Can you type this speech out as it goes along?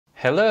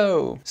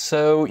Hello!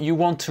 So you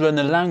want to learn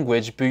a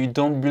language but you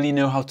don't really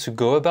know how to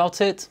go about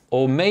it?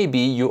 Or maybe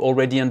you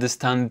already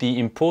understand the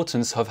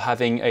importance of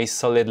having a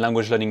solid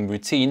language learning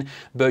routine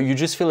but you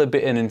just feel a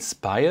bit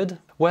uninspired?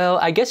 Well,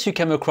 I guess you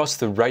came across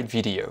the right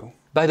video.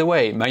 By the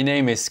way, my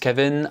name is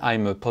Kevin,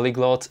 I'm a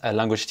polyglot, a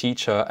language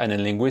teacher and a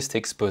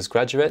linguistics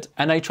postgraduate,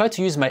 and I try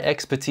to use my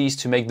expertise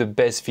to make the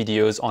best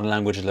videos on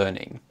language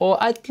learning. Or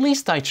at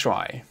least I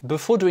try.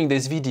 Before doing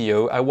this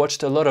video, I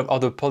watched a lot of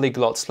other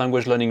polyglots'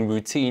 language learning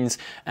routines,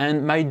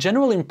 and my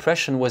general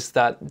impression was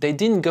that they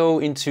didn't go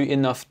into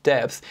enough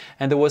depth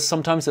and there was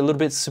sometimes a little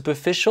bit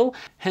superficial,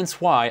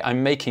 hence why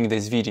I'm making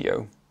this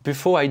video.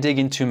 Before I dig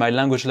into my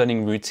language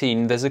learning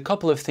routine, there's a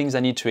couple of things I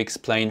need to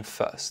explain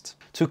first.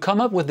 To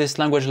come up with this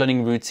language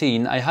learning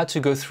routine, I had to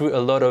go through a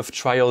lot of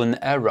trial and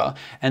error,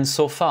 and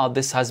so far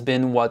this has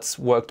been what's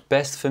worked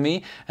best for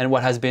me and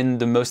what has been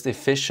the most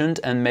efficient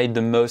and made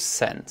the most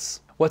sense.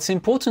 What's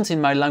important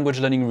in my language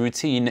learning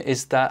routine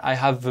is that I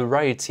have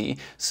variety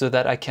so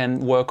that I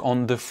can work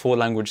on the 4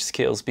 language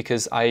skills,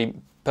 because I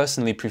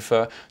personally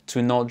prefer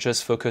to not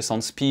just focus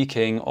on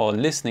speaking or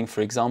listening,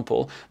 for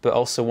example, but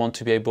also want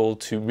to be able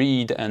to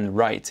read and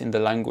write in the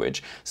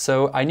language.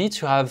 So I need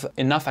to have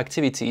enough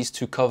activities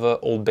to cover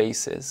all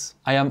bases.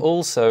 I am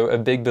also a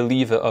big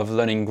believer of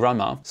learning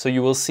grammar, so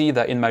you will see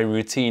that in my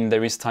routine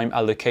there is time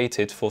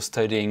allocated for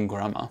studying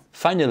grammar.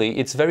 Finally,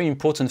 it's very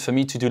important for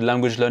me to do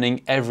language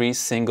learning every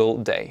single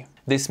day.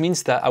 This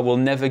means that I will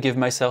never give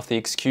myself the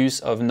excuse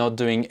of not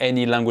doing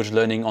any language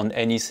learning on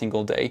any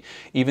single day,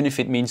 even if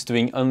it means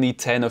doing only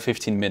 10 or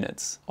 15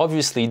 minutes.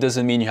 Obviously, it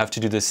doesn't mean you have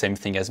to do the same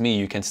thing as me.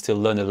 You can still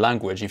learn a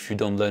language if you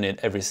don't learn it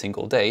every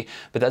single day,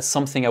 but that's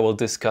something I will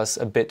discuss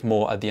a bit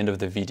more at the end of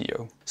the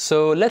video.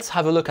 So let's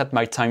have a look at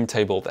my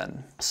timetable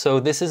then.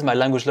 So this is my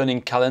language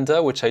learning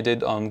calendar, which I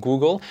did on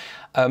Google.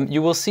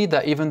 You will see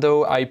that even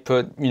though I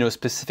put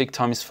specific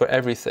times for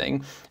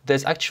everything,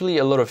 there's actually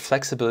a lot of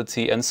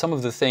flexibility, and some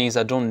of the things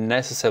I don't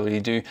necessarily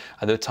do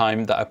at the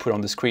time that I put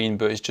on the screen,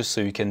 but it's just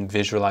so you can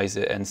visualize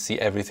it and see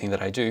everything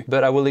that I do.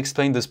 But I will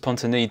explain the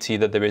spontaneity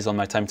that there is on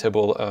my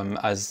timetable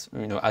as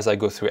I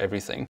go through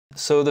everything.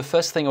 So the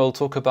first thing I will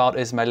talk about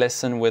is my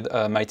lesson with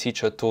my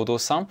teacher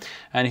Todo-san,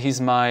 and he's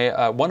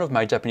one of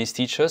my Japanese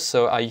teachers,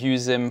 so I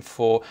use him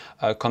for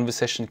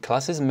conversation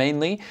classes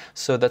mainly.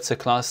 So that's a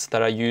class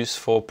that I use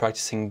for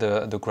practicing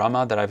the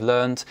grammar that I've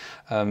learned,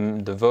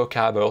 the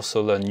vocab. I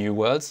also learn new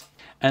words.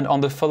 And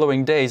on the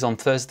following days, on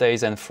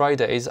Thursdays and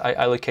Fridays, I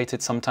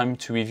allocated some time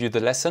to review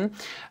the lesson.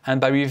 And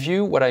by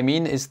review, what I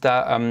mean is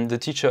that the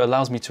teacher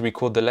allows me to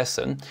record the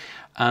lesson.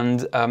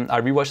 And I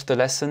rewatch the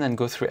lesson and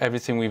go through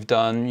everything we've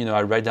done.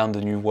 I write down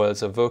the new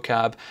words of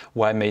vocab,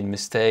 where I made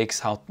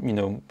mistakes,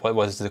 what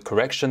was the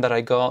correction that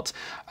I got.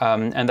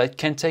 And that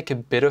can take a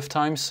bit of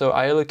time. So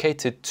I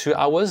allocated 2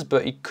 hours,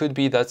 but it could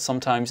be that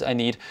sometimes I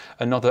need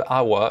another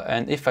hour.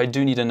 And if I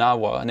do need an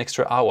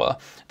extra hour,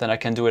 then I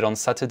can do it on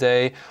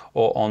Saturday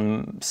or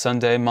on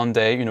Sunday,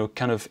 Monday,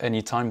 kind of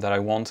any time that I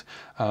want.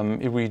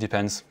 It really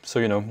depends. So,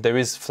 there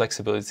is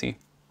flexibility.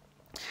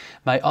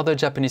 My other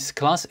Japanese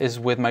class is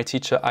with my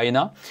teacher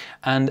Aina,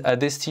 and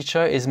this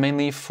teacher is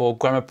mainly for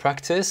grammar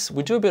practice.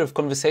 We do a bit of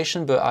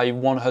conversation, but I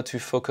want her to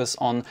focus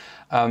on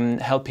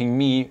helping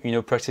me,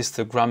 practice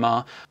the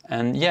grammar.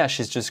 And yeah,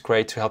 she's just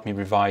great to help me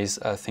revise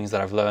things that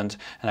I've learned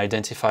and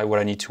identify what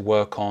I need to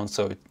work on.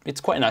 So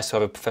it's quite nice to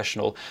have a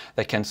professional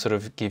that can sort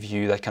of give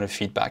you that kind of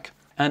feedback.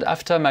 And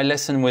after my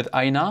lesson with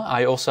Aina,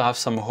 I also have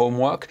some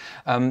homework.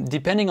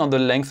 Depending on the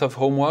length of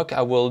homework,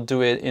 I will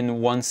do it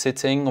in 1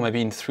 sitting or maybe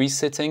in 3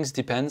 sittings,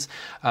 depends.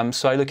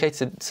 So I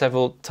located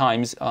several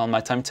times on my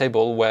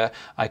timetable where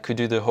I could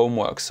do the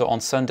homework. So on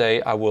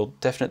Sunday, I will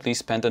definitely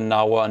spend an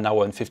hour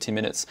and 50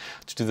 minutes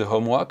to do the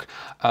homework.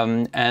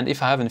 And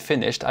if I haven't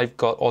finished, I've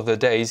got other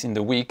days in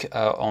the week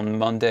on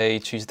Monday,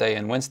 Tuesday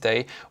and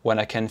Wednesday when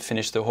I can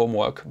finish the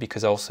homework,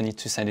 because I also need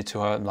to send it to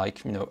her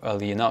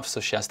early enough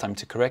so she has time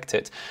to correct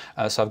it.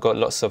 So I've got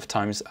lots of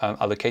times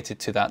allocated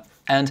to that.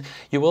 And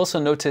you will also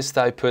notice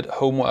that I put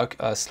homework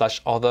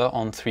 /other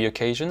on 3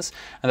 occasions.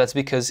 And that's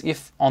because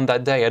if on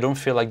that day I don't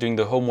feel like doing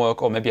the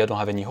homework, or maybe I don't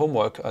have any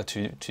homework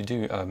to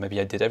do,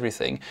 maybe I did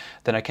everything,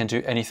 then I can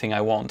do anything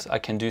I want. I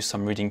can do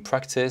some reading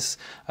practice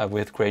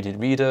with graded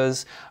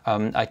readers.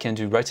 I can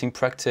do writing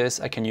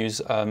practice. I can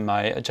use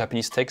my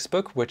Japanese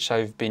textbook, which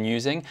I've been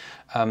using.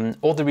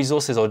 All the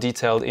resources are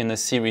detailed in a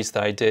series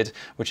that I did,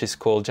 which is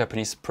called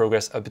Japanese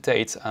Progress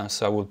Update.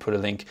 So I will put a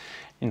link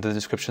in the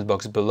description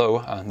box below.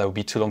 That would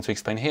be too long to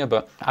explain here,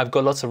 but I've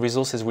got lots of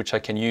resources which I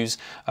can use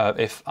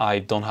if I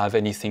don't have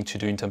anything to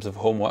do in terms of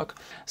homework.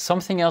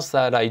 Something else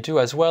that I do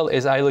as well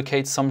is I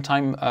allocate some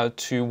time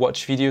to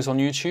watch videos on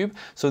YouTube.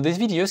 So these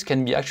videos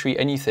can be actually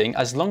anything,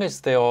 as long as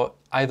they are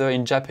either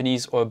in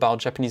Japanese or about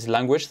Japanese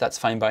language, that's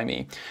fine by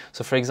me.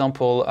 So for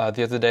example,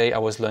 the other day I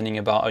was learning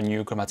about a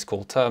new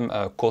grammatical term,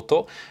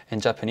 koto, in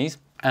Japanese.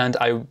 And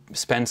I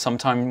spent some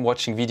time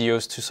watching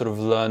videos to sort of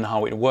learn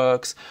how it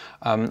works.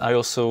 I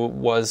also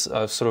was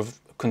sort of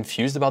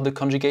confused about the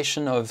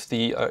conjugation of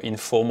the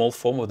informal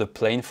form or the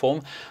plain form.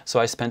 So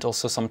I spent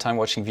also some time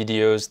watching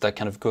videos that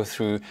kind of go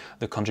through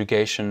the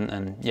conjugation,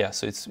 and yeah,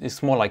 so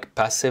it's more like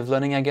passive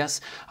learning, I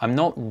guess. I'm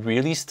not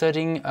really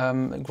studying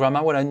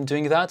grammar when I'm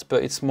doing that,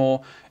 but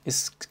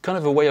it's kind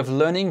of a way of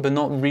learning, but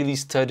not really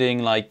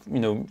studying like, you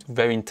know,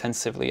 very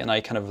intensively. And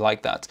I kind of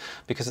like that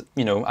because,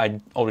 you know, I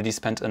already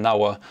spent an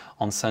hour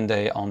on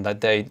Sunday on that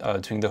day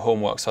doing the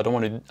homework, so I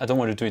don't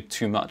want to do it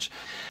too much.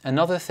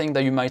 Another thing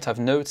that you might have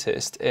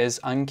noticed is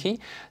Anki.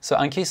 So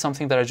Anki is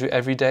something that I do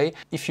every day.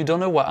 If you don't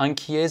know what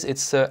Anki is,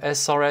 it's a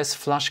SRS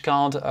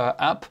flashcard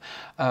app,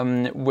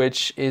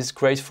 which is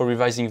great for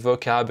revising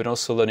vocab and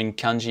also learning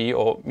kanji,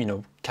 or, you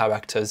know,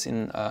 characters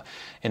in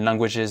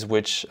languages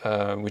which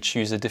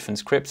use a different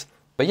script.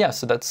 But yeah,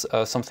 so that's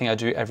something I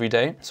do every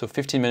day. So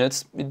 15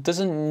 minutes. It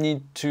doesn't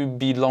need to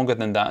be longer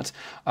than that.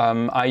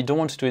 I don't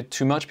want to do it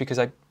too much because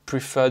I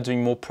prefer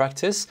doing more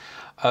practice.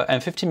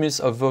 And 15 minutes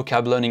of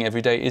vocab learning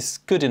every day is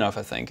good enough,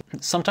 I think.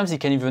 Sometimes it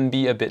can even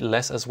be a bit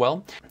less as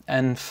well.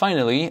 And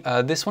finally,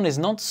 this one is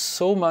not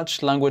so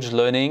much language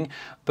learning,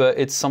 but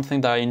it's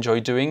something that I enjoy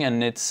doing,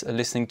 and it's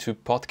listening to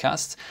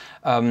podcasts.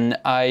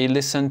 I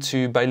listen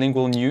to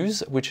Bilingual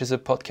News, which is a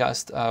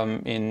podcast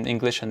in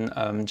English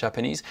and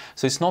Japanese.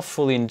 So it's not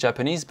fully in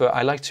Japanese, but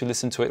I like to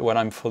listen to it when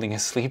I'm falling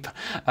asleep.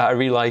 I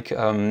really like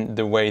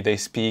the way they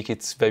speak.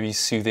 It's very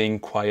soothing,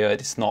 quiet,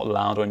 it's not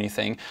loud or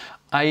anything.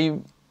 I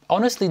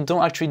honestly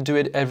don't actually do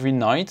it every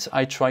night.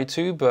 I try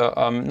to, but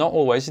not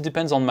always. It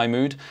depends on my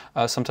mood.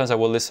 Sometimes I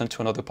will listen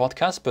to another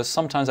podcast, but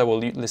sometimes I will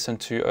listen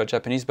to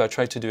Japanese, but I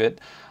try to do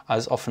it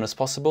as often as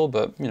possible.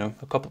 But, you know,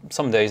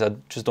 some days I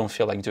just don't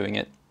feel like doing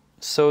it.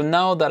 So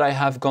now that I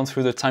have gone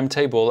through the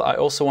timetable, I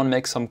also want to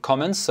make some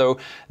comments. So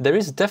there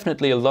is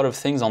definitely a lot of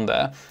things on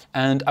there,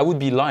 and I would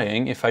be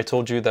lying if I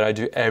told you that I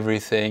do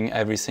everything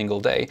every single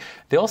day.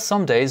 There are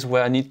some days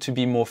where I need to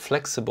be more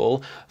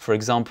flexible. For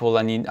example,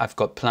 I've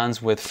got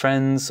plans with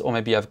friends, or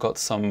maybe I've got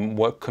some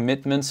work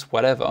commitments,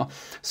 whatever.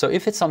 So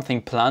if it's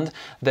something planned,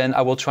 then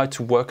I will try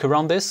to work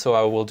around this. So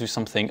I will do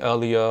something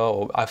earlier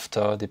or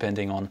after,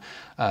 depending on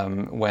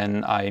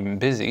when I'm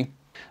busy.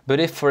 But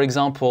if, for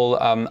example,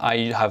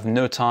 I have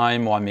no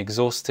time, or I'm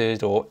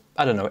exhausted, or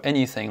I don't know,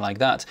 anything like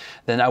that,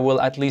 then I will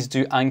at least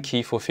do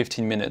Anki for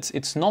 15 minutes.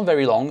 It's not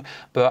very long,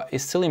 but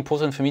it's still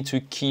important for me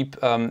to keep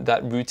that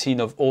routine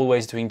of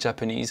always doing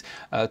Japanese,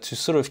 to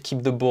sort of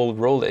keep the ball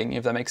rolling,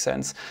 if that makes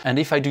sense. And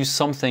if I do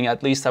something,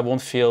 at least I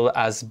won't feel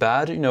as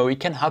bad. You know, it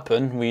can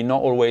happen. We're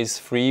not always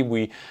free.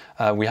 We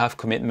have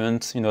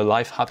commitment, you know,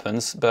 life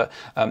happens. But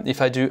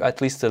if I do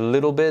at least a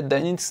little bit,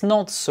 then it's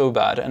not so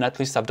bad. And at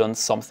least I've done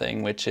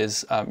something, which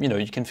is, you know,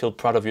 you can feel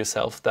proud of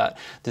yourself that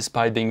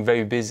despite being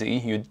very busy,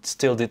 you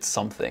still did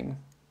something.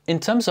 In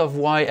terms of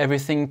why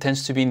everything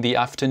tends to be in the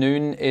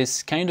afternoon,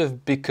 is kind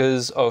of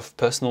because of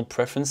personal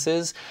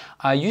preferences.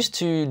 I used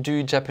to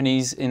do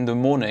Japanese in the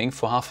morning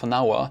for half an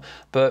hour,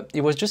 but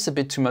it was just a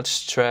bit too much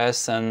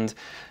stress, and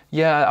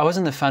yeah, I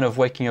wasn't a fan of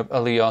waking up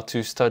earlier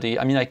to study.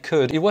 I mean, I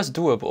could, it was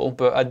doable,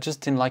 but I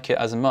just didn't like it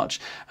as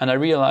much. And I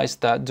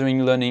realized that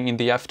doing learning in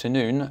the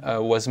afternoon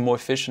was more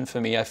efficient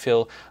for me. I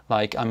feel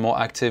like I'm more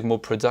active, more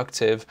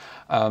productive.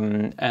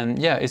 And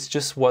yeah, it's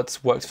just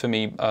what's worked for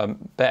me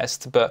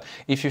best. But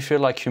if you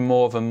feel like you're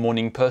more of a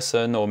morning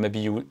person, or maybe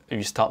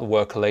you start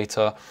work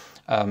later,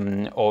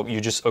 or you're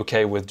just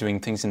okay with doing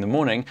things in the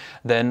morning,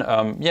 then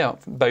yeah,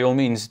 by all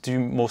means, do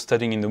more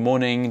studying in the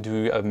morning,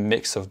 do a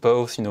mix of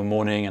both, you know,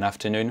 morning and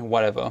afternoon,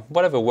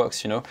 whatever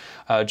works, you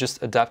know,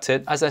 just adapt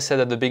it. As I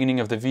said at the beginning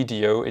of the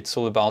video, it's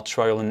all about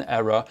trial and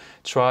error.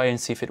 Try and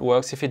see if it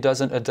works. If it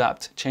doesn't,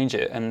 adapt, change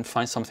it, and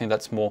find something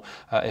that's more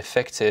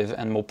effective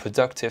and more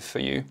productive for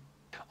you.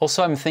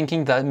 Also, I'm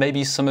thinking that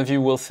maybe some of you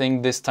will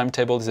think this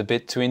timetable is a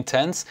bit too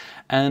intense,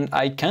 and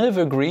I kind of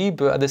agree,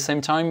 but at the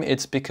same time,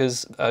 it's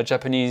because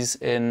Japanese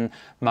in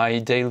my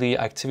daily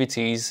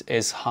activities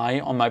is high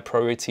on my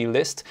priority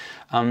list,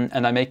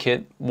 and I make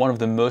it one of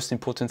the most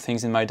important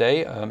things in my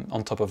day,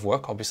 on top of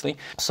work, obviously.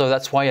 So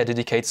that's why I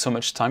dedicate so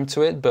much time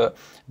to it, but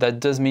that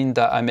does mean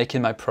that I make it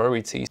my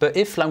priority. But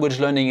if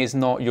language learning is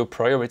not your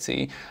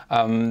priority,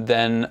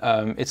 then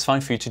it's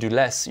fine for you to do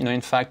less. You know,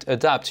 in fact,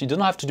 adapt. You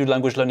don't have to do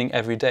language learning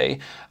every day.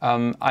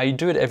 I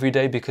do it every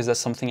day because that's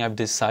something I've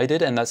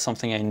decided, and that's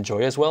something I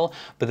enjoy as well.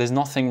 But there's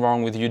nothing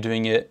wrong with you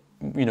doing it,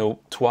 you know,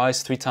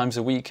 twice, 3 times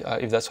a week,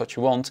 if that's what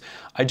you want.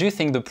 I do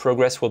think the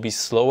progress will be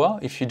slower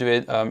if you do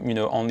it, you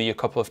know, only a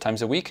couple of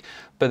times a week,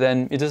 but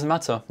then it doesn't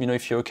matter. You know,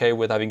 if you're okay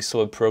with having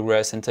slower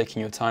progress and taking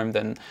your time,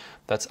 then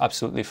that's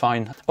absolutely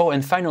fine. Oh,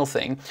 and final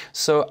thing.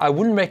 So I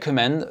wouldn't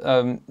recommend,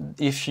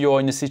 if you're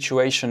in a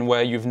situation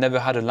where you've never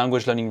had a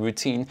language learning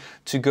routine,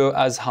 to go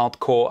as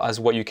hardcore as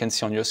what you can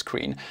see on your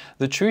screen.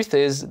 The truth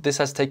is, this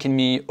has taken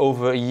me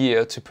over a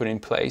year to put in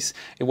place.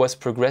 It was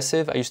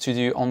progressive. I used to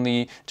do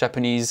only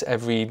Japanese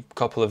every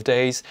couple of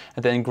days,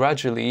 and then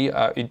gradually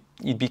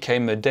it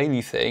became a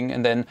daily thing,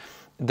 and then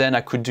then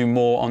I could do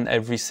more on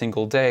every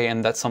single day,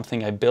 and that's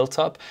something I built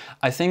up.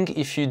 I think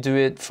if you do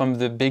it from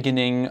the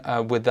beginning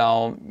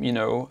without, you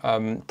know,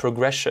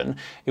 progression,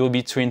 it will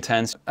be too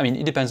intense. I mean,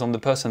 it depends on the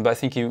person, but I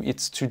think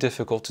it's too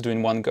difficult to do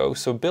in one go.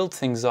 So build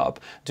things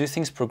up, do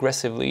things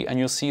progressively, and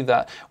you'll see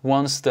that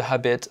once the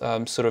habit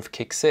sort of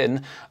kicks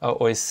in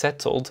or is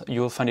settled,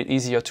 you'll find it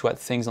easier to add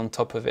things on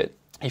top of it.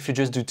 If you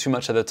just do too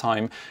much at a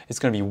time, it's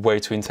going to be way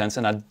too intense,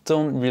 and I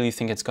don't really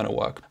think it's going to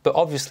work. But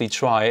obviously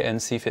try and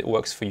see if it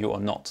works for you or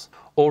not.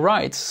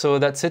 Alright, so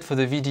that's it for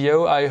the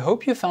video. I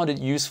hope you found it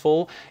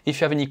useful. If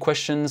you have any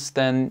questions,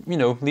 then, you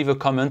know, leave a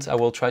comment. I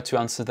will try to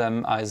answer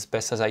them as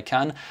best as I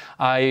can.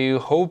 I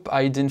hope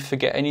I didn't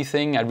forget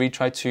anything. I really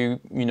tried to,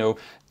 you know,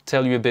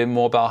 tell you a bit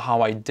more about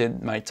how I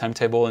did my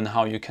timetable and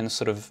how you can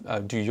sort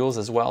of do yours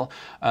as well.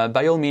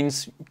 By all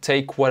means,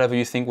 take whatever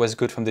you think was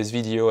good from this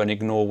video and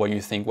ignore what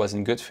you think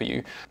wasn't good for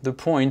you. The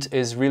point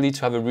is really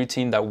to have a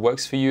routine that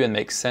works for you and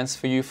makes sense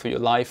for you, for your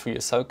life, for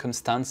your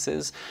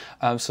circumstances.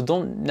 So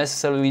don't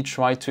necessarily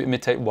try to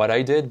imitate what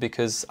I did,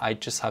 because I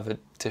just have a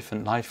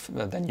different life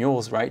than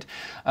yours, right?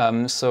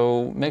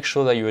 So make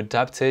sure that you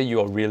adapt it, you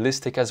are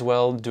realistic as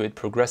well, do it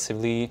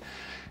progressively.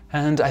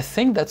 And I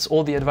think that's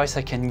all the advice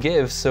I can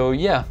give. So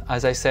yeah,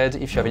 as I said,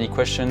 if you have any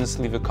questions,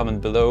 leave a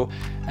comment below,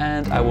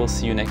 and I will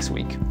see you next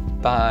week.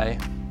 Bye.